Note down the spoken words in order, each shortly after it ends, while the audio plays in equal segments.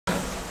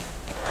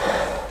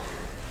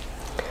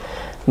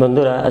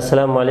বন্ধুরা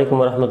আসসালামু আলাইকুম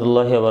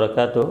রহমতুল্লাহি ওয়া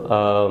বারাকাতুহু।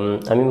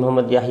 আমি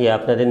মোহাম্মদ ইয়াহিয়া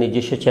আপনাদের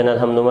নিজস্ব চ্যানেল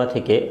হামনুমা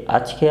থেকে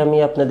আজকে আমি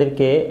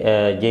আপনাদেরকে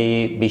যেই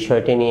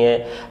বিষয়টি নিয়ে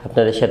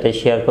আপনাদের সাথে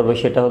শেয়ার করব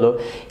সেটা হলো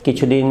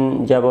কিছুদিন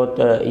যাবত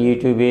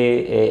ইউটিউবে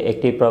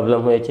একটি প্রবলেম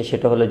হয়েছে,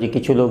 সেটা হলো যে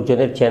কিছু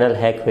লোকজনের চ্যানেল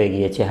হ্যাক হয়ে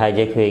গিয়েছে,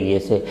 হাইজ্যাক হয়ে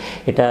গিয়েছে।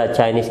 এটা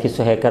চাইনিজ কিছু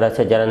হ্যাকার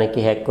আছে যারা নাকি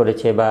হ্যাক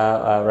করেছে, বা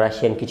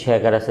রাশিয়ান কিছু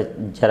হ্যাকার আছে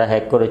যারা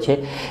হ্যাক করেছে,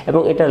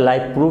 এবং এটা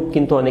লাইভ প্রুফ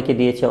কিন্তু অনেকে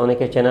দিয়েছে।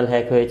 অনেকের চ্যানেল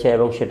হ্যাক হয়েছে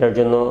এবং সেটার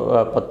জন্য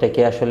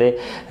প্রত্যেকে আসলে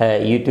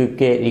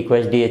ইউটিউবকে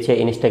রিকোয়েস্ট দিয়েছে,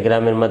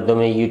 ইনস্টাগ্রামের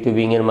মাধ্যমে,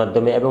 ইউটিউবিংয়ের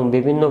মাধ্যমে, এবং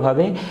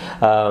বিভিন্নভাবে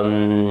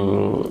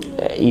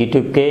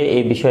ইউটিউবকে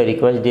এই বিষয়ে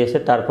রিকোয়েস্ট দিয়েছে।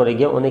 তারপরে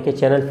গিয়ে অনেকে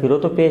চ্যানেল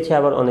ফেরতও পেয়েছে,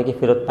 আবার অনেকে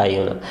ফেরত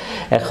পাইও না।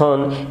 এখন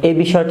এই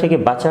বিষয় থেকে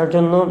বাঁচার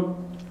জন্য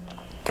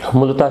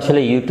মূলত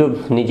আসলে ইউটিউব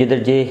নিজেদের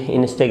যে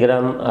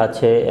ইনস্টাগ্রাম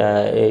আছে,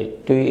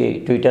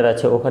 টুইটার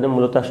আছে, ওখানে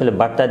মূলত আসলে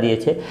বার্তা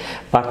দিয়েছে।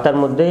 বার্তার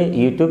মধ্যে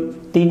ইউটিউব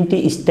 3টি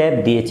স্টেপ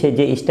দিয়েছে,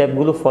 যে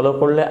স্টেপগুলো ফলো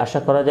করলে আশা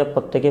করা যায়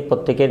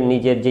প্রত্যেকের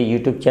নিজের যে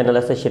ইউটিউব চ্যানেল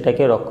আছে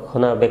সেটাকে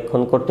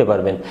রক্ষণাবেক্ষণ করতে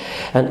পারবেন।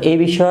 এই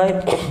বিষয়ে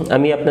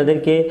আমি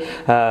আপনাদেরকে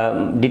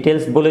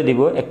ডিটেলস বলে দিব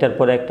একটার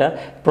পর একটা।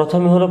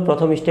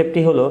 প্রথম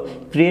স্টেপটি হলো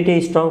create a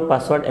strong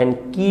password and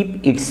keep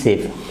it safe.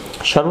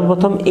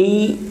 সর্বপ্রথম এই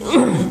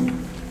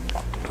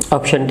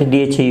অপশানটি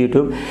দিয়েছে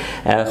ইউটিউব।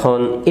 এখন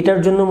এটার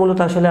জন্য মূলত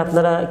আসলে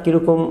আপনারা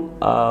কীরকম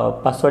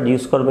পাসওয়ার্ড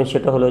ইউজ করবেন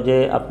সেটা হলো যে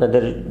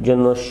আপনাদের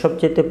জন্য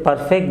সবচেয়ে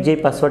পারফেক্ট যে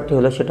পাসওয়ার্ডটি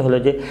হলো সেটা হলো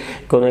যে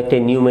কোনো একটা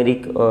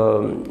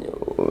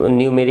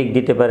নিউমেরিক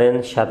দিতে পারেন,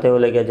 সাথে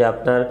হলে গিয়ে যে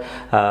আপনার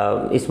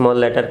small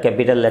letter,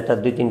 capital letter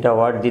 2-3টা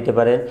word দিতে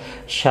পারেন,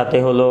 সাথে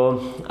হলো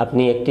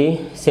আপনি একটি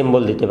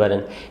সিম্বল দিতে পারেন।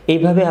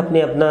 এইভাবে আপনি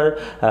আপনার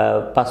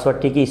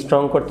পাসওয়ার্ডটিকে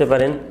স্ট্রং করতে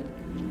পারেন।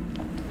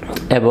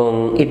 এবং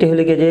এটি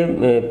হলে গিয়ে যে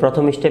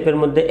প্রথম স্টেপের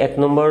মধ্যে 1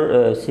 নম্বর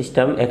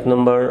সিস্টেম, 1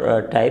 নম্বর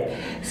টাইপ।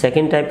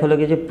 সেকেন্ড টাইপ হলো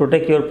গিয়ে যে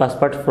protect your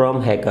password from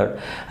hacker.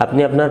 আপনি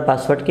আপনার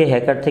পাসওয়ার্ডকে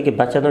হ্যাকার থেকে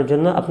বাঁচানোর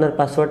জন্য আপনার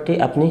পাসওয়ার্ডটি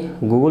আপনি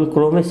গুগল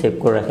ক্রোমে সেভ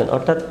করে রাখেন,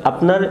 অর্থাৎ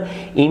আপনার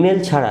ইমেল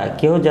ছাড়া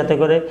কেউ যাতে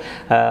করে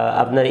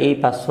আপনার এই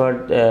পাসওয়ার্ড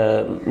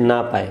না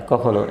পায়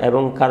কখনো,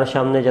 এবং কারো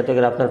সামনে যাতে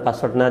করে আপনার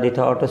পাসওয়ার্ড না দিতে,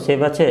 অটো সেভ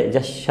আছে,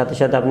 জাস্ট সাথে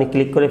সাথে আপনি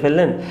ক্লিক করে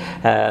ফেললেন,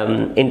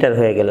 এন্টার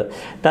হয়ে গেল।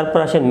 তারপর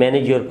আসেন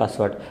ম্যানেজ ইউর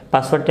পাসওয়ার্ড।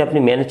 পাসওয়ার্ডটি আপনি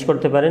ম্যানেজ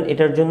করতে পারেন।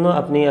 এটার জন্য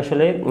আপনি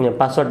আসলে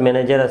পাসওয়ার্ড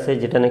ম্যানেজার আছে,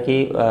 যেটা নাকি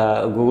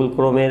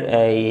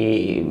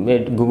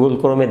গুগল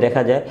ক্রোমে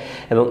দেখা যায়,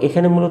 এবং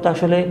এখানে মূলত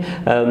আসলে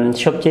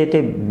সবচেয়ে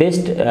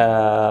বেস্ট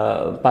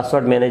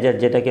পাসওয়ার্ড ম্যানেজার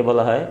যেটাকে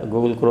বলা হয়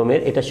গুগল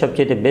ক্রোমের, এটা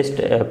সবচেয়ে বেস্ট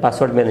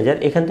পাসওয়ার্ড ম্যানেজার।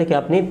 এখান থেকে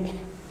আপনি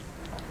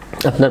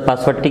আপনার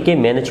পাসওয়ার্ডটিকে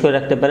ম্যানেজ করে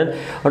রাখতে পারেন।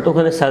 অর্থাৎ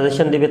ওখানে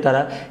সাজেশন দেবে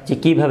তারা যে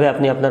কীভাবে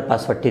আপনি আপনার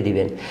পাসওয়ার্ডটি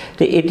দিবেন।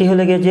 তো এটি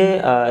হলে গিয়ে যে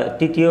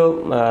তৃতীয়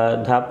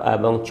ধাপ।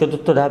 এবং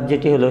চতুর্থ ধাপ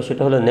যেটি হলো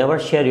সেটা হলো নেভার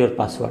শেয়ার ইউর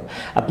পাসওয়ার্ড।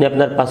 আপনি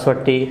আপনার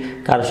পাসওয়ার্ডটি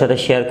কারোর সাথে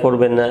শেয়ার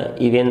করবেন না।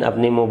 ইভেন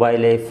আপনি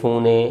মোবাইলে,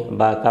 ফোনে,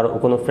 বা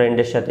কোনো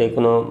ফ্রেন্ডের সাথে,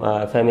 কোনো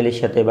ফ্যামিলির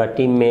সাথে, বা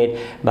টিমমেট,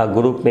 বা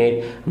গ্রুপমেট,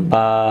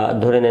 বা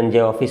ধরে নেন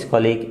যে অফিস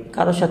কলিগ,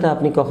 কারোর সাথে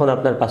আপনি কখন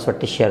আপনার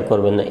পাসওয়ার্ডটি শেয়ার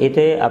করবেন না।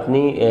 এতে আপনি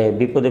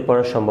বিপদে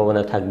পড়ার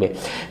সম্ভাবনা থাকবে।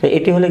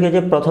 এটি হলে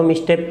যে প্রথম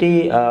স্টেপটি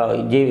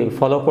যে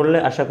ফলো করলে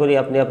আশা করি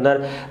আপনি আপনার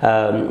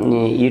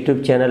ইউটিউব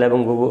চ্যানেল এবং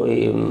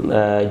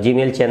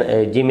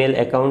জিমেল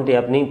অ্যাকাউন্টে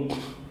আপনি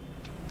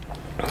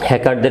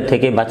হ্যাকারদের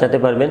থেকে বাঁচাতে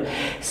পারবেন।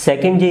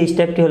 সেকেন্ড যে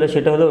স্টেপটি হলো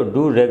সেটা হলো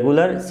do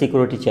regular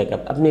security check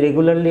up. আপনি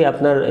রেগুলারলি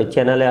আপনার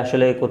চ্যানেলে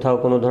আসলে কোথাও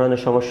কোনো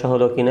ধরনের সমস্যা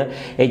হলো কিনা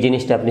এই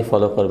জিনিসটা আপনি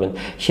ফলো করবেন।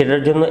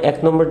 সেটার জন্য 1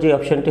 নম্বর যে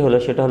অপশানটি হলো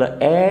সেটা হলো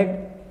add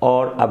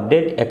or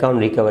update account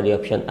recovery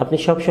option. আপনি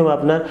সবসময়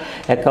আপনার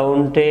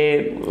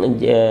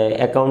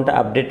অ্যাকাউন্টটা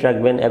আপডেট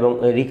রাখবেন এবং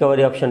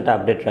রিকভারি অপশানটা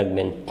আপডেট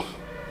রাখবেন।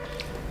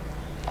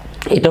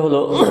 এটা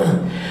হলো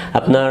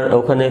আপনার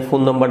ওখানে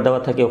ফোন নাম্বার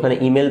দেওয়া থাকে, ওখানে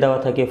ইমেল দেওয়া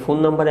থাকে। ফোন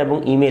নাম্বার এবং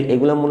ইমেল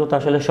এগুলো মূলত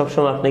আসলে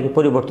সবসময় আপনাকে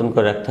পরিবর্তন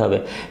করে রাখতে হবে।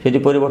 যদি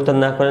পরিবর্তন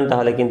না করেন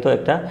তাহলে কিন্তু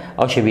একটা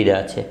অসুবিধা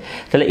আছে।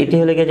 তাহলে এটি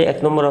হলে গিয়ে যে 1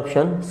 নম্বর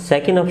অপশান।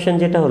 সেকেন্ড অপশান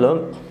যেটা হলো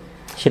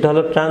সেটা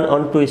হলো টার্ন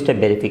অন 2 স্টেপ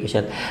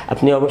ভেরিফিকেশান।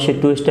 আপনি অবশ্যই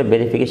 2 স্টেপ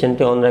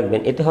ভেরিফিকেশানটি অন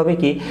রাখবেন। এতে হবে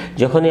কি,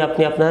 যখনই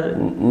আপনি আপনার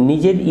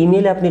নিজের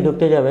ইমেলে আপনি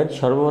ঢুকতে যাবেন,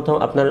 সর্বপ্রথম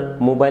আপনার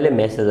মোবাইলে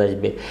মেসেজ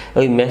আসবে।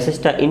 ওই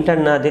মেসেজটা ইন্টার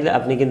না দিলে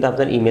আপনি কিন্তু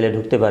আপনার ইমেলে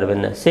ঢুকতে পারবেন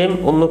না। সেম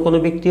অন্য কোনো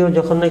ব্যক্তিও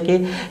যখন নাকি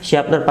সে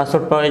আপনার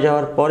পাসওয়ার্ড পাওয়া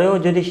যাওয়ার পরেও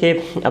যদি সে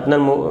আপনার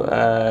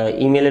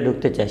ইমেলে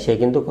ঢুকতে চায়, সে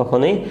কিন্তু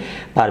কখনোই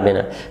পারবে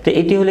না। তো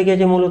এটি হলে গিয়ে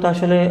যে মূলত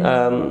আসলে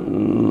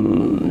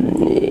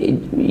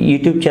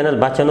ইউটিউব চ্যানেল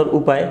বাঁচানোর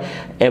উপায়।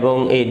 এবং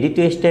এই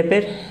দ্বিতীয়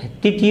স্টেপের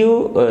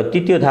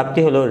তৃতীয় ধাপটি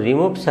হলো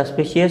remove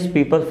suspicious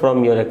people from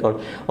your account.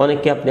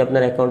 অনেককে আপনি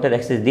আপনার অ্যাকাউন্টের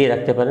অ্যাক্সেস দিয়ে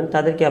রাখতে পারেন,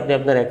 তাদেরকে আপনি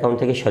আপনার অ্যাকাউন্ট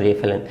থেকে সরিয়ে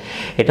ফেলেন।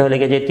 এটা হলে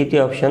গিয়ে যে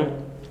তৃতীয় অপশান।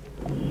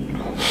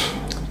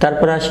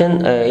 তারপর আসেন,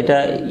 এটা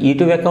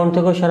ইউটিউব অ্যাকাউন্ট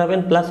থেকেও সরাবেন,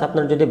 প্লাস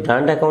আপনার যদি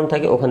ব্র্যান্ড অ্যাকাউন্ট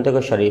থাকে ওখান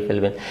থেকেও সরিয়ে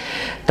ফেলবেন।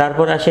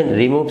 তারপর আসেন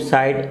remove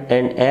site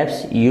and apps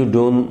you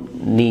don't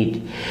need.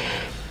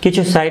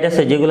 কিছু সাইট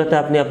আছে যেগুলোতে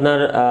আপনি আপনার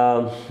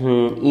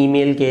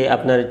ইমেলকে,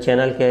 আপনার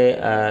চ্যানেলকে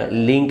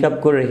লিঙ্ক আপ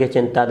করে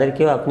রেখেছেন,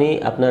 তাদেরকেও আপনি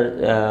আপনার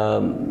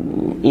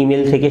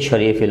ইমেল থেকে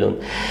সরিয়ে ফেলুন।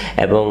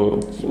 এবং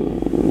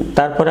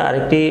তারপরে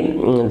আরেকটি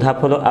ধাপ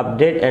হলো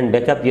update and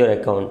backup your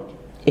account.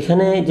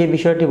 এখানে যে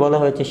বিষয়টি বলা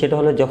হয়েছে সেটা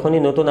হলো যখনই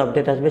নতুন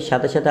আপডেট আসবে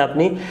সাথে সাথে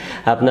আপনি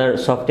আপনার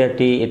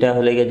সফটওয়্যারটি, এটা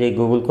হলে গিয়ে যে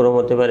গুগল ক্রোম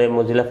হতে পারে,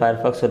 মোজিলা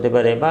ফায়ারফক্স হতে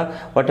পারে, বা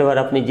হোয়াটএভার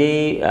আপনি যেই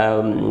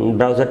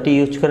ব্রাউজারটি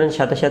ইউজ করেন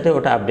সাথে সাথে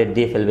ওটা আপডেট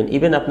দিয়ে ফেলবেন।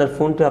 ইভেন আপনার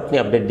ফোনটিও আপনি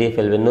আপডেট দিয়ে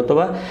ফেলবেন,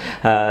 নতুবা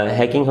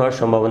হ্যাকিং হওয়ার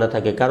সম্ভাবনা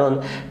থাকে। কারণ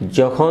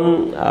যখন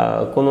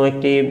কোনো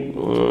একটি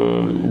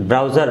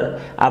ব্রাউজার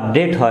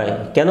আপডেট হয়,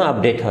 কেন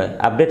আপডেট হয়?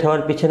 আপডেট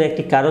হওয়ার পিছনে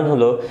একটি কারণ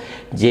হলো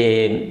যে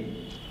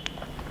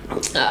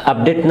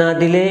আপডেট না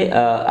দিলে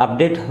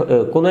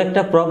কোনো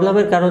একটা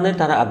প্রবলেমের কারণে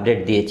তারা আপডেট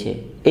দিয়েছে।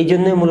 এই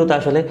জন্যই মূলত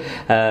আসলে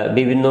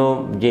বিভিন্ন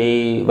যেই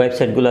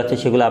ওয়েবসাইটগুলো আছে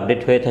সেগুলো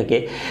আপডেট হয়ে থাকে।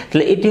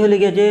 তাহলে এটি হলে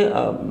গিয়ে যে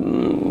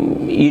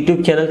ইউটিউব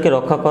চ্যানেলকে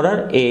রক্ষা করার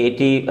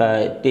এটি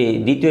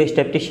দ্বিতীয়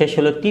স্টেপটি শেষ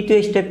হলো। তৃতীয়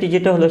স্টেপটি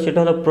যেটা হলো সেটা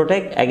হলো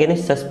protect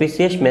against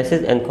suspicious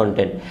message and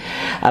content.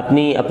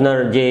 আপনি আপনার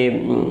যে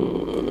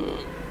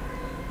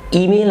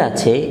ইমেল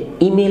আছে,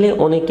 ইমেলে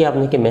অনেকে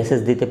আপনাকে মেসেজ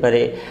দিতে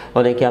পারে,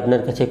 অনেকে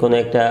আপনার কাছে কোনো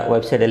একটা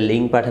ওয়েবসাইটের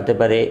লিঙ্ক পাঠাতে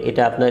পারে।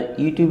 এটা আপনার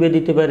ইউটিউবে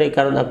দিতে পারে,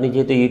 কারণ আপনি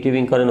যেহেতু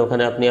ইউটিউবিং করেন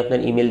ওখানে আপনি আপনার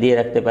ইমেল দিয়ে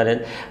রাখতে পারেন,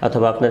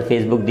 অথবা আপনার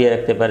ফেসবুক দিয়ে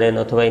রাখতে পারেন,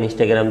 অথবা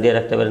ইনস্টাগ্রাম দিয়ে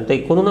রাখতে পারেন। তো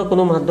কোনো না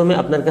কোনো মাধ্যমে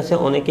আপনার কাছে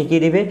অনেকে কী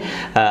দিবে,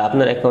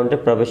 আপনার অ্যাকাউন্টে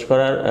প্রবেশ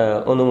করার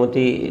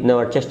অনুমতি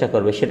নেওয়ার চেষ্টা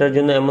করবে। সেটার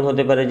জন্য এমন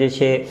হতে পারে যে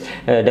সে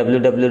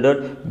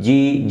www.g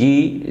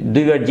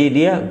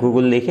দিয়া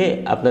গুগল লিখে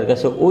আপনার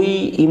কাছে ওই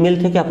ইমেল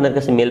থেকে আপনার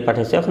কাছে মেল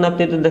পাঠাচ্ছে। এখন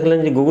আপনি তো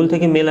দেখলেন যে গুগল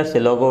থেকে মেল আসছে,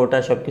 লগো ওটা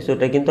সব কিছু,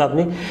 ওটা কিন্তু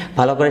আপনি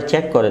ভালো করে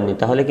চেক করেননি,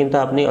 তাহলে কিন্তু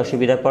আপনি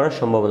অসুবিধা পড়ার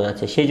সম্ভাবনা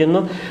আছে। সেই জন্য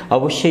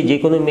অবশ্যই যে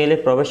কোনো মেলে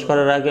প্রবেশ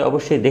করার আগে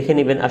অবশ্যই দেখে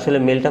নেবেন আসলে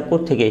মেলটা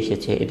কোত্থেকে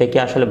এসেছে, এটা কি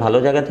আসলে ভালো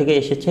জায়গা থেকে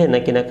এসেছে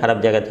নাকি না খারাপ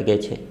জায়গা থেকে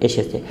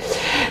এসেছে।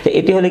 তো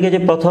এটি হলে গিয়ে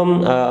যে প্রথম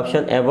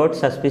অপশন, অ্যাভয়েড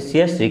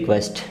সাসপিসিয়াস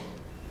রিকোয়েস্ট।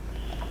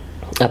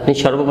 আপনি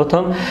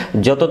সর্বপ্রথম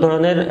যত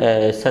ধরনের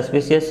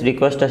সাসপিসিয়াস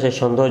রিকোয়েস্ট আসে,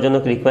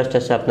 সন্দেহজনক রিকোয়েস্ট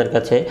আসে আপনার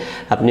কাছে,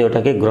 আপনি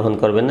ওটাকে গ্রহণ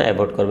করবেন না,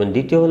 অ্যাভয়েড করবেন।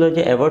 দ্বিতীয় হলো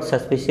যে অ্যাভয়েড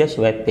সাসপিসিয়াস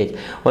ওয়েব পেজ।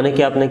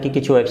 অনেকে আপনাকে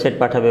কিছু ওয়েবসাইট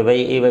পাঠাবে, ভাই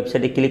এই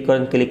ওয়েবসাইটে ক্লিক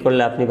করেন, ক্লিক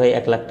করলে আপনি ভাই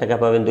 1 লাখ টাকা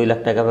পাবেন, 2 লাখ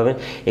টাকা পাবেন,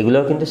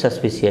 এগুলোও কিন্তু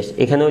সাসপিসিয়াস।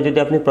 এখানেও যদি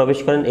আপনি প্রবেশ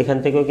করেন এখান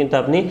থেকেও কিন্তু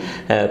আপনি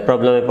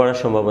প্রবলেমে পড়ার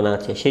সম্ভাবনা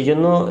আছে। সেই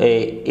জন্য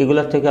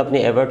এগুলোর থেকে আপনি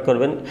অ্যাভয়েড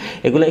করবেন।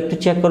 এগুলো একটু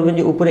চেক করবেন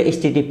যে উপরে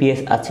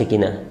HTTPS আছে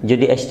কিনা।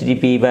 যদি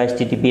HTTP বা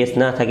HTTPS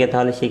না থাকে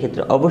তাহলে সেই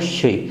ক্ষেত্রে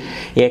অবশ্যই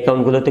এই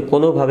অ্যাকাউন্টগুলোতে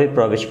কোনোভাবে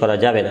প্রবেশ করা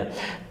যাবে না।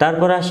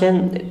 তারপর আসেন,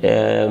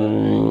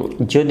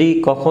 যদি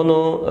কখনো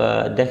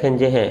দেখেন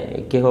যে হ্যাঁ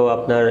কেউ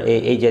আপনার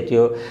এই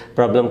জাতীয়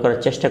প্রবলেম করার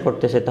চেষ্টা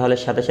করতেছে, তাহলে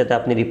সাথে সাথে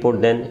আপনি রিপোর্ট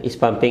দেন,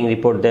 স্প্যামিং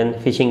রিপোর্ট দেন,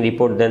 ফিশিং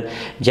রিপোর্ট দেন,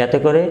 যাতে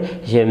করে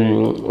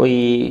ওই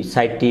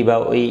সাইটটি বা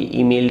ওই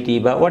ইমেলটি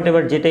বা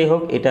হোয়াটএভার যেটাই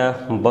হোক এটা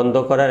বন্ধ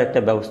করার একটা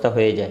ব্যবস্থা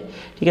হয়ে যায়।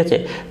 ঠিক আছে।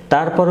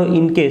 তারপরও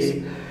ইনকেস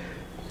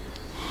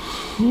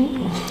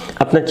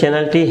আপনার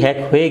চ্যানেলটি হ্যাক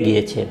হয়ে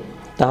গিয়েছে,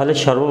 তাহলে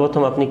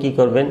সর্বপ্রথম আপনি কি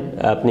করবেন,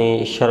 আপনি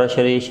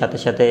সরাসরি সাথে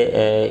সাথে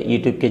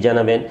ইউটিউবকে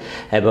জানাবেন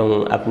এবং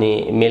আপনি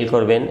মেল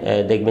করবেন।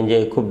 দেখবেন যে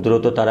খুব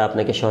দ্রুত তারা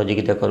আপনাকে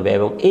সহযোগিতা করবে।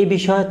 এবং এই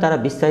বিষয়ে তারা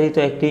বিস্তারিত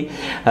একটি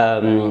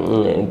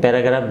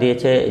প্যারাগ্রাফ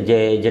দিয়েছে,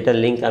 যেটার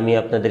লিঙ্ক আমি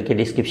আপনাদেরকে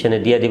ডিসক্রিপশানে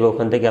দিয়ে দিব,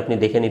 ওখান থেকে আপনি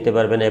দেখে নিতে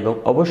পারবেন। এবং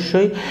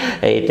অবশ্যই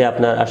এতে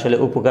আপনার আসলে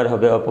উপকার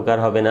হবে, অপকার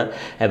হবে না।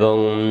 এবং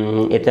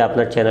এতে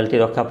আপনার চ্যানেলটি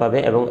রক্ষা পাবে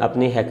এবং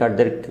আপনি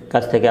হ্যাকারদের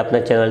কাছ থেকে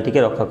আপনার চ্যানেলটিকে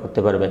রক্ষা করতে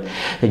পারবেন।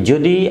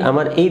 যদি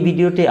আমার এই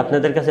ভিডিওটি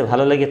আপনাদের কাছে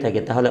ভালো লেগে থাকে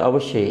তাহলে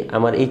অবশ্যই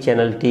আমার এই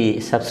চ্যানেলটি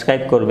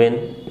সাবস্ক্রাইব করবেন,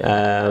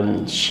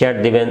 শেয়ার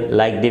দিবেন,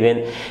 লাইক দিবেন,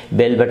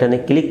 বেল বাটনে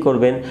ক্লিক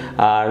করবেন।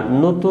 আর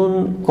নতুন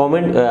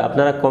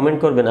আপনারা কমেন্ট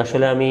করবেন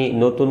আসলে আমি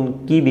নতুন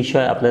কি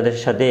বিষয় আপনাদের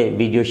সাথে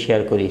ভিডিও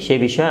শেয়ার করি, সেই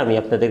বিষয়ে আমি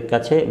আপনাদের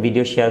কাছে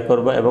ভিডিও শেয়ার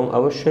করব। এবং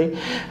অবশ্যই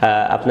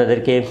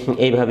আপনাদেরকে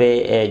এইভাবে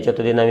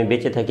যতদিন আমি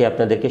বেঁচে থাকি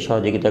আপনাদেরকে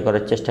সহযোগিতা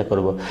করার চেষ্টা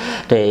করব।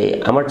 তো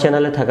আমার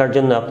চ্যানেলে থাকার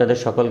জন্য আপনাদের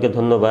সকলকে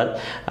ধন্যবাদ।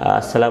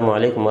 আসসালামু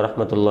আলাইকুম ওয়া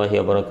রাহমাতুল্লাহি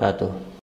ওয়া বারাকাতুহু।